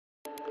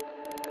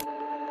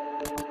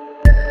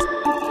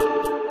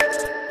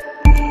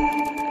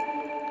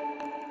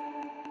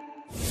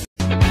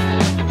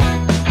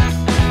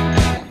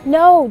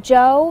No,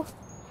 Joe.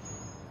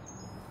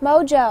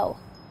 Mojo.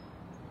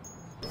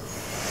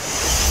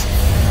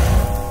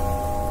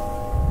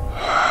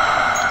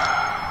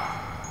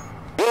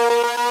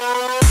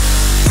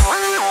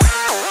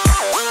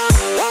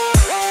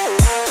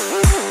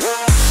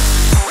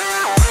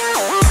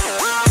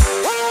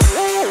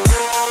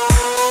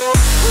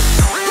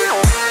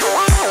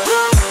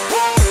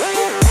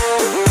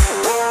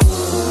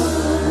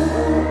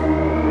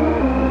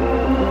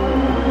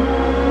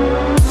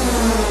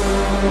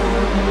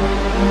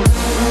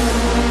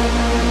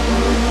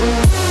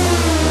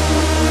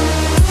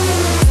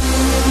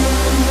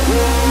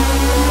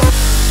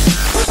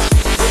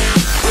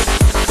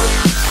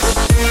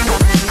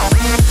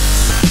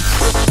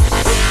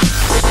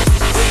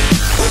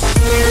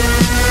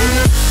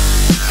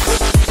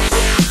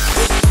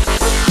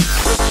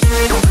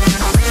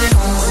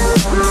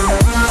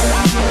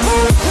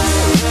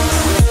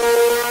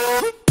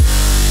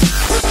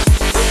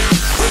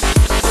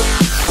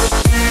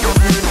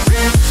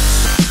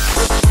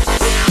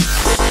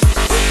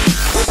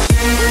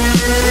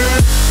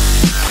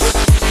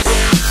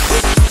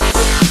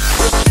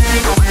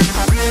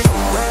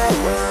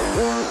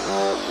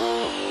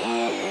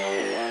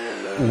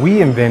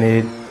 We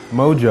invented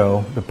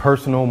Mojo, the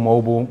personal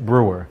mobile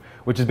brewer,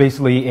 which is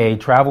basically a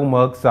travel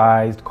mug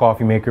sized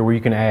coffee maker where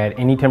you can add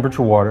any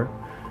temperature water,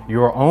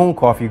 your own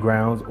coffee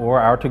grounds or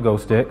our to-go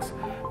sticks,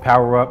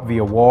 power up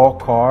via wall,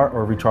 car,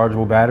 or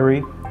rechargeable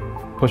battery,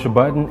 push a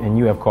button and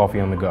you have coffee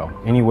on the go,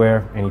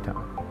 anywhere,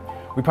 anytime.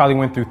 We probably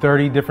went through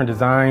 30 different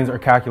designs or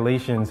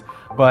calculations,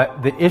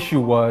 but the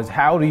issue was,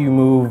 how do you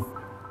move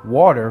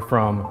water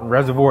from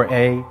reservoir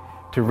A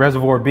to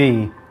reservoir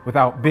B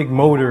without big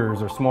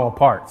motors or small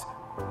parts?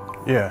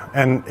 Yeah,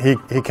 and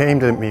he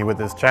came to me with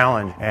this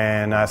challenge,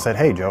 and I said,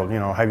 hey Joe,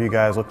 have you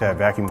guys looked at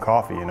vacuum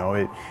coffee?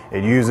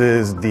 It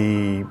uses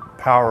the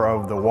power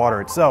of the water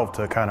itself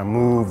to kind of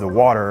move the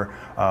water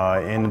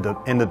in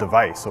the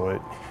device. So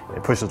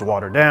it pushes the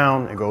water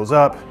down, it goes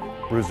up,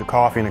 brews the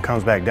coffee, and it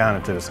comes back down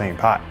into the same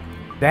pot.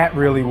 That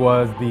really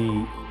was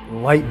the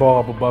light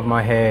bulb above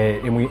my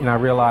head, and I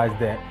realized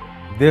that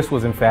this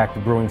was in fact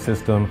the brewing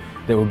system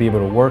that would be able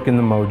to work in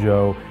the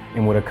Mojo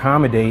and would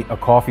accommodate a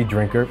coffee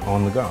drinker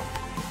on the go.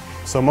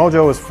 So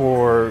Mojo is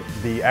for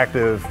the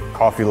active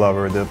coffee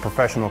lover, the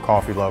professional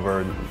coffee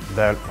lover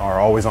that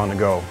are always on the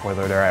go,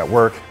 whether they're at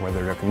work,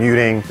 whether they're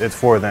commuting, it's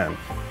for them.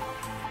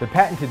 The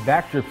patented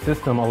backdrip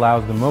system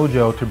allows the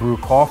Mojo to brew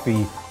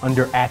coffee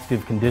under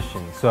active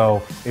conditions.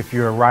 So if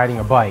you're riding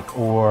a bike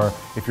or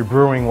if you're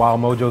brewing while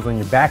Mojo's on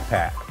your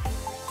backpack,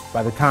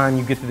 by the time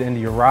you get to the end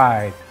of your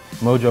ride,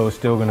 Mojo is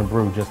still going to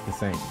brew just the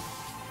same.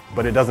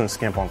 But it doesn't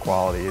skimp on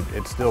quality.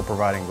 It's still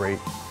providing great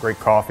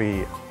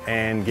coffee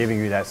and giving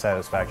you that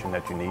satisfaction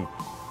that you need.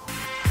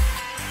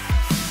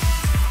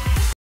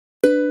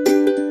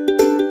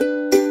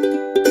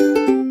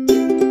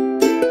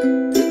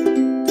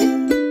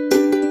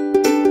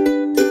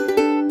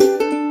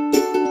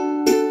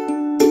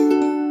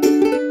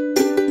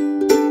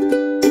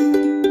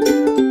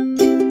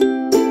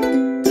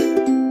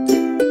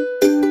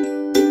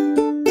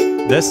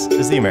 This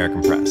is the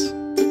American Press.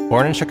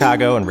 Born in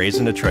Chicago and raised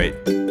in Detroit,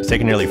 it's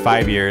taken nearly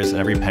 5 years and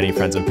every penny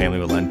friends and family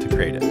would lend to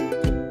create it.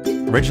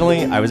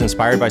 Originally, I was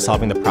inspired by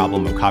solving the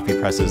problem of coffee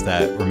presses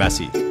that were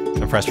messy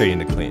and frustrating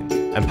to clean,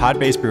 and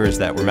pod-based brewers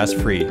that were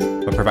mess-free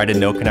but provided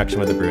no connection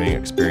with the brewing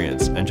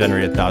experience and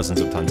generated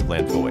thousands of tons of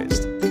landfill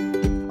waste.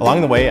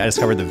 Along the way, I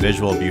discovered the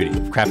visual beauty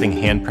of crafting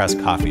hand-pressed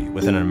coffee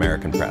within an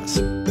American press.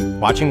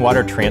 Watching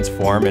water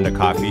transform into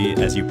coffee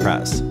as you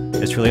press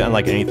is truly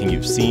unlike anything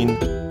you've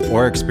seen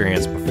or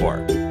experienced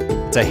before.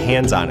 It's a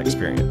hands-on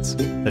experience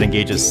that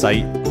engages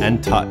sight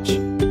and touch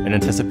in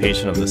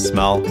anticipation of the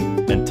smell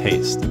and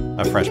taste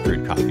of fresh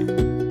brewed coffee.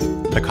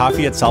 The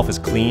coffee itself is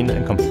clean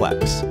and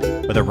complex,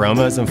 with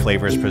aromas and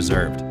flavors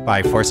preserved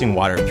by forcing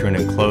water through an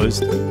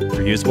enclosed,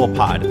 reusable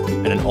pod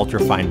and an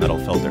ultra-fine metal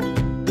filter.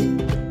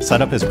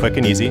 Setup is quick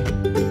and easy,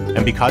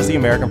 and because the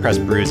American Press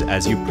brews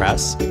as you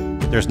press,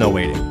 there's no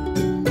waiting.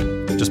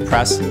 Just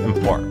press and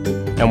pour.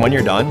 And when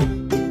you're done,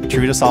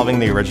 true to solving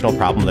the original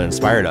problem that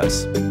inspired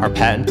us, our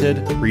patented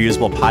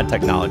reusable pod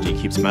technology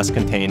keeps mess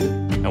contained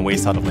and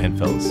waste out of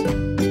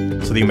landfills.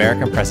 So the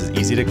American Press is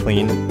easy to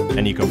clean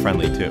and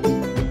eco-friendly too.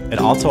 It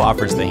also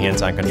offers the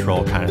hands-on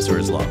control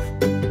connoisseurs love.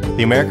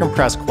 The American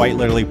Press quite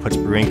literally puts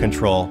brewing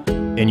control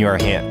in your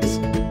hands.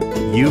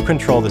 You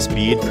control the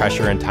speed,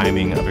 pressure, and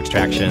timing of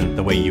extraction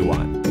the way you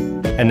want.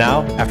 And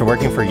now, after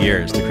working for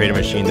years to create a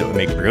machine that would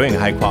make brewing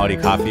high-quality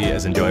coffee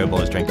as enjoyable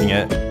as drinking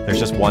it, there's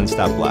just one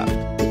step left.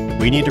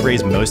 We need to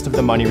raise most of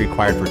the money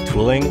required for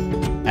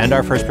tooling and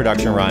our first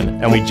production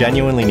run, and we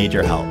genuinely need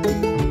your help.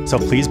 So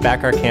please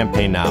back our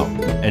campaign now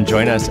and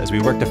join us as we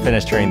work to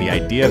finish turning the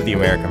idea of the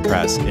American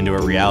Press into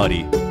a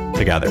reality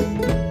together.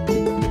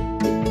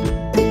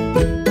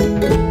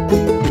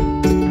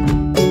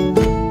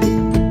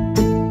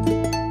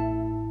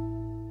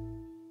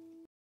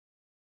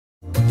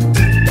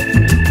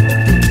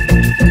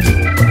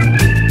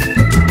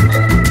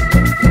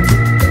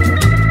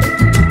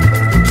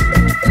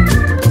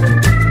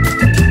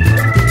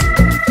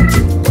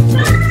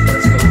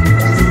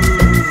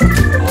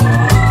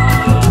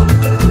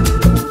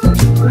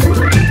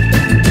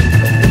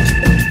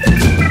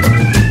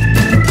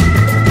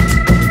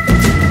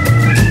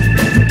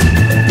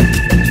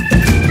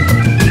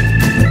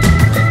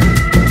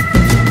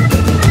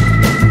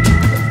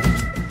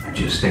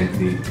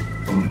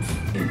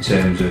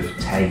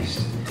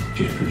 taste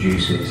just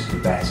produces a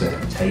better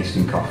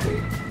tasting coffee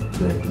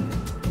than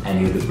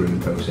any of the brewing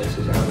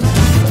processes out there.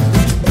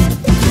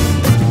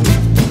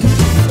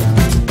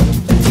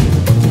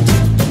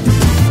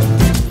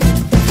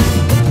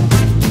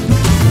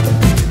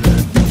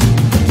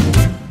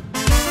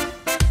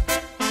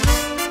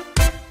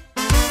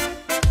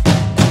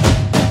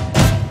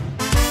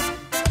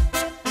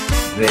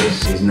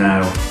 This is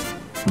now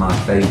my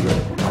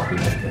favourite coffee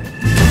maker.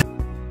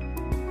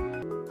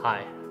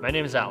 Hi, my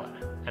name is Alan,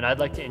 and I'd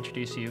like to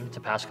introduce you to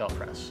Pascal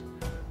Press,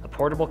 a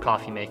portable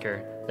coffee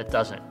maker that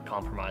doesn't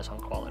compromise on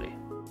quality.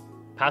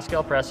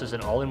 Pascal Press is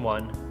an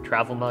all-in-one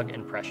travel mug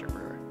and pressure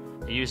brewer.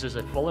 It uses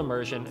a full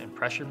immersion and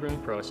pressure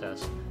brewing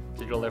process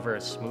to deliver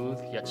a smooth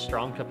yet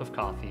strong cup of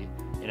coffee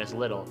in as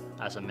little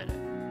as a minute.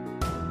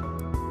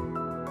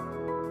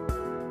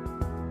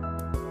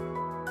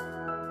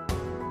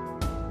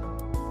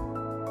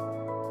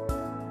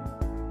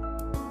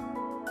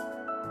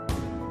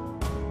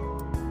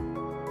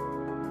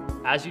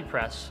 As You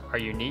Press, our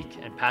unique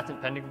and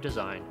patent-pending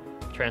design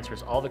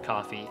transfers all the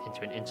coffee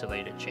into an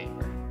insulated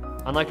chamber.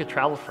 Unlike a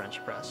travel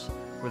French press,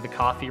 where the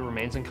coffee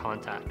remains in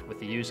contact with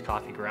the used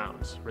coffee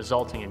grounds,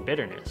 resulting in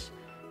bitterness,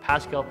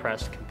 Pascal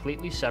Press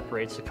completely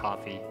separates the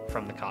coffee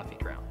from the coffee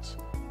grounds.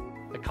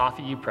 The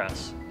coffee you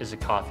press is a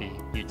coffee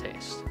you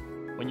taste.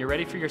 When you're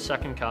ready for your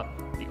second cup,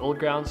 the old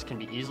grounds can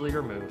be easily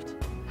removed,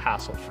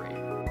 hassle-free.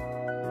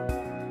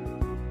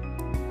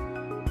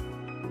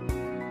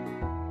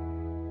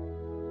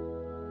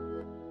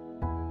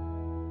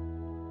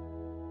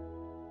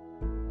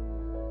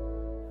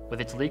 With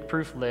its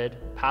leak-proof lid,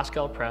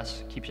 Pascal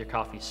Press keeps your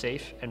coffee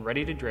safe and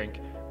ready to drink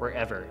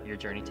wherever your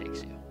journey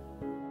takes you.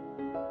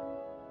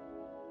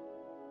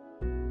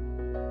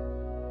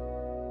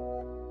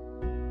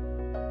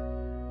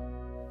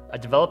 I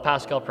developed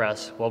Pascal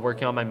Press while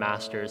working on my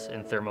master's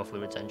in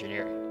thermofluids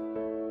engineering.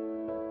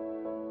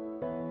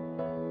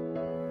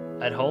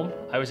 At home,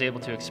 I was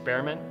able to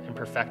experiment and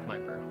perfect my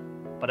brew,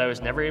 but I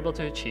was never able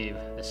to achieve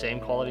the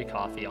same quality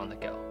coffee on the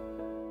go.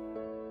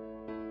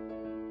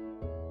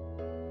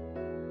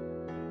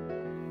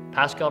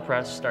 Pascal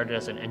Press started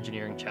as an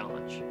engineering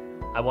challenge.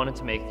 I wanted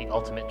to make the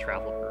ultimate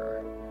travel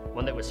brewer,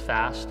 one that was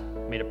fast,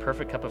 made a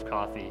perfect cup of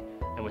coffee,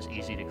 and was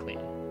easy to clean.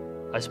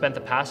 I spent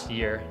the past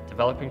year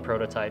developing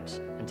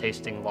prototypes and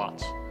tasting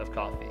lots of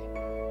coffee.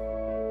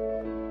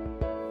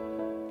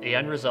 The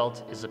end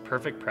result is a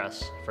perfect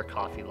press for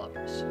coffee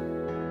lovers.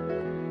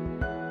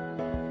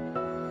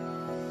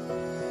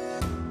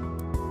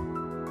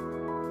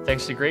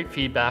 Thanks to great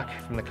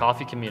feedback from the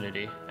coffee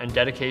community and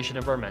dedication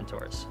of our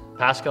mentors,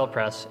 Pascal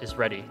Press is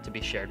ready to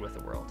be shared with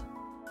the world.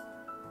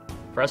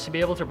 For us to be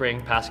able to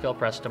bring Pascal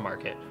Press to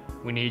market,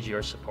 we need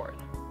your support.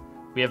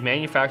 We have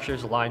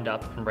manufacturers lined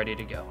up and ready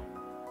to go.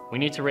 We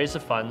need to raise the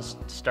funds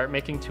to start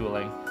making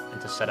tooling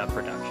and to set up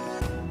production.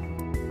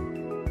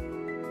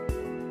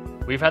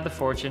 We've had the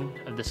fortune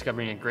of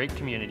discovering a great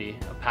community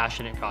of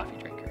passionate coffee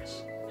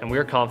drinkers, and we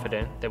are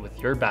confident that with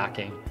your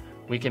backing,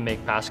 we can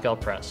make Pascal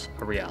Press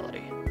a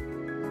reality.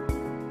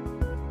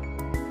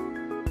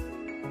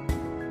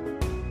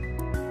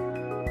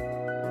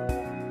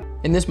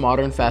 In this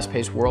modern,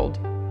 fast-paced world,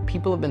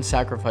 people have been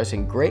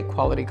sacrificing great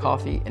quality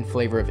coffee in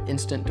favor of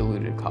instant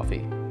diluted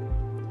coffee.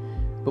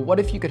 But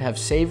what if you could have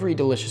savory,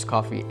 delicious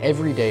coffee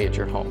every day at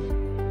your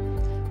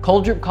home?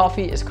 Cold drip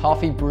coffee is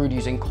coffee brewed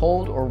using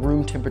cold or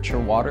room temperature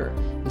water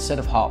instead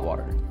of hot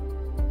water.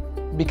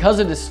 Because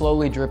it is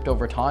slowly dripped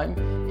over time,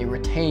 it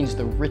retains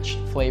the rich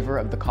flavor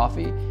of the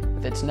coffee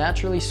with its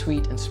naturally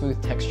sweet and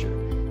smooth texture,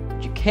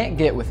 which you can't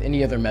get with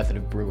any other method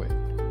of brewing.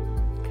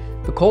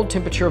 The cold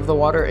temperature of the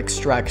water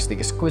extracts the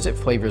exquisite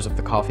flavors of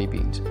the coffee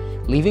beans,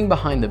 leaving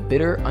behind the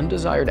bitter,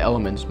 undesired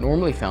elements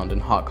normally found in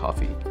hot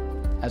coffee.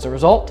 As a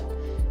result,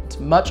 it's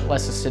much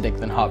less acidic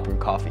than hot brew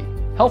coffee,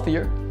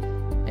 healthier,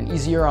 and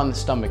easier on the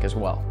stomach as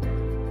well.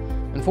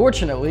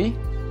 Unfortunately,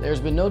 there's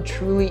been no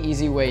truly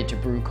easy way to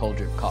brew cold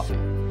drip coffee,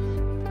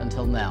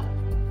 until now.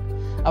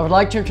 I would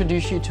like to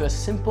introduce you to a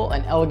simple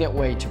and elegant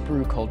way to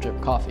brew cold drip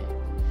coffee,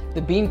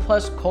 the Bean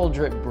Plus Cold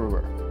Drip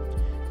Brewer.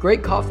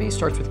 Great coffee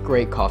starts with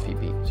great coffee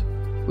beans.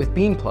 With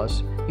Bean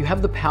Plus, you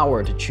have the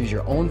power to choose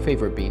your own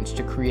favorite beans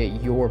to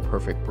create your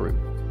perfect brew.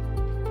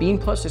 Bean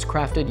Plus is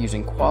crafted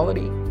using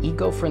quality,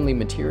 eco-friendly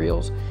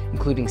materials,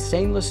 including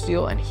stainless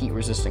steel and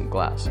heat-resistant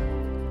glass.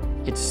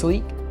 Its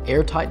sleek,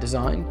 airtight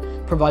design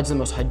provides the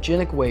most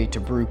hygienic way to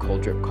brew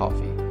cold drip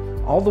coffee,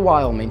 all the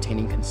while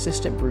maintaining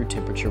consistent brew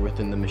temperature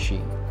within the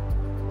machine.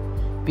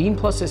 Bean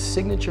Plus's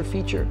signature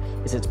feature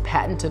is its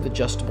patented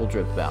adjustable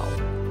drip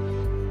valve.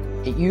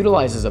 It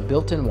utilizes a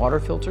built-in water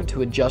filter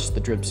to adjust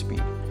the drip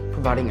speed,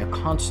 providing a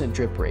constant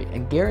drip rate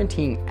and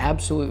guaranteeing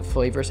absolute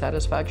flavor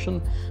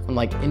satisfaction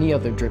unlike any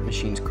other drip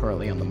machines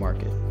currently on the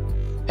market.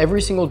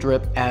 Every single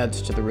drip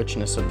adds to the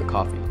richness of the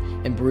coffee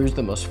and brews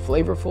the most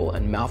flavorful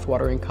and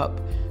mouth-watering cup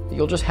that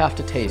you'll just have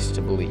to taste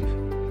to believe.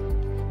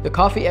 The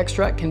coffee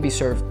extract can be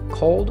served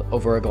cold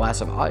over a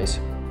glass of ice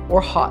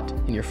or hot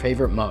in your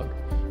favorite mug,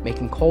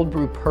 making cold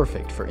brew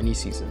perfect for any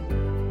season.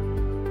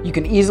 You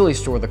can easily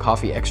store the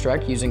coffee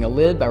extract using a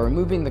lid by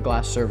removing the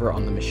glass server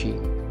on the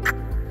machine.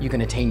 You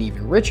can attain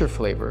even richer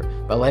flavor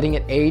by letting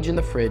it age in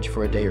the fridge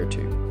for a day or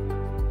two.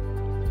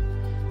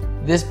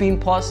 This Bean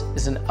Plus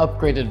is an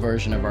upgraded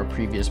version of our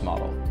previous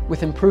model,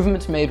 with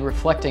improvements made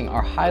reflecting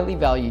our highly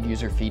valued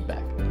user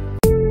feedback.